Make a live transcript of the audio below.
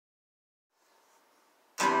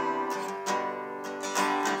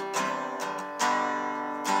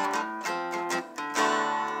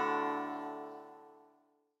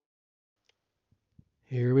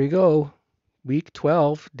Here we go. Week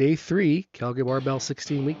 12, day 3, Calgary Barbell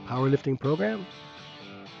 16-week powerlifting program.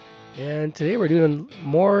 And today we're doing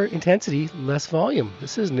more intensity, less volume.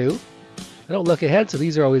 This is new. I don't look ahead, so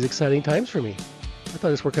these are always exciting times for me. I thought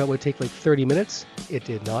this workout would take like 30 minutes. It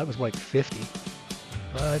did not. It was more like 50.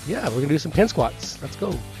 But yeah, we're going to do some pin squats. Let's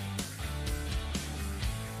go.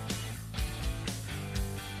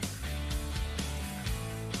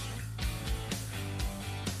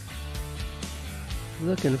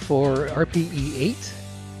 Looking for RPE 8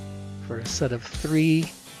 for a set of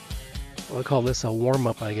 3. I'll call this a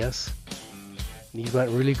warm-up, I guess. Knees went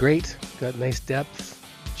really great. Got nice depth.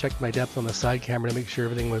 Checked my depth on the side camera to make sure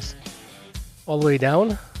everything was all the way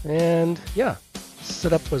down. And yeah,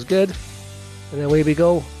 setup was good. And then away we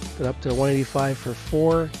go. Got up to 185 for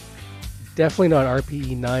 4. Definitely not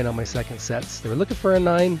RPE 9 on my second sets. They were looking for a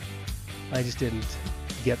 9. I just didn't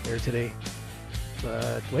get there today.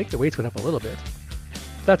 But the weights went up a little bit.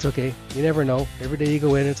 That's okay. You never know. Every day you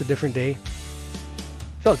go in, it's a different day.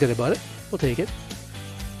 Felt good about it. We'll take it.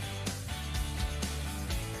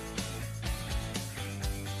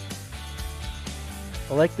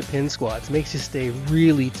 I like the pin squats. It makes you stay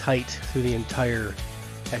really tight through the entire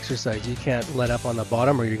exercise. You can't let up on the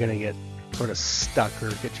bottom or you're going to get sort of stuck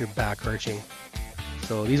or get your back arching.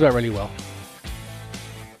 So these went really well.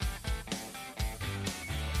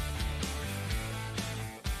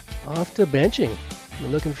 Off to benching. We're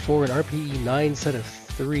looking for an RPE 9 set of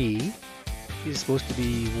 3. These are supposed to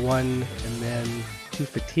be 1 and then 2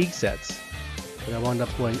 fatigue sets. But I wound up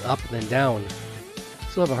going up and then down.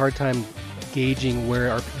 Still have a hard time gauging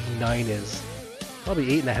where RPE 9 is. Probably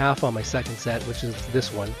 8.5 on my second set, which is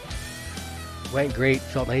this one. Went great,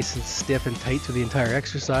 felt nice and stiff and tight through the entire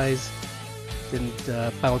exercise. Didn't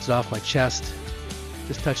bounce it off my chest.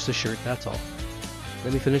 Just touched the shirt, that's all.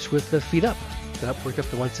 Then we finished with the feet up. Worked up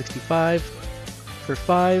to 165 for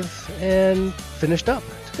 5 and finished up.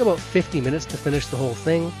 Took about 50 minutes to finish the whole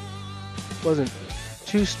thing. Wasn't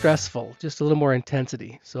too stressful, just a little more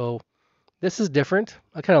intensity. So this is different.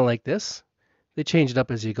 I kind of like this. They change it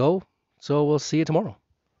up as you go. So we'll see you tomorrow.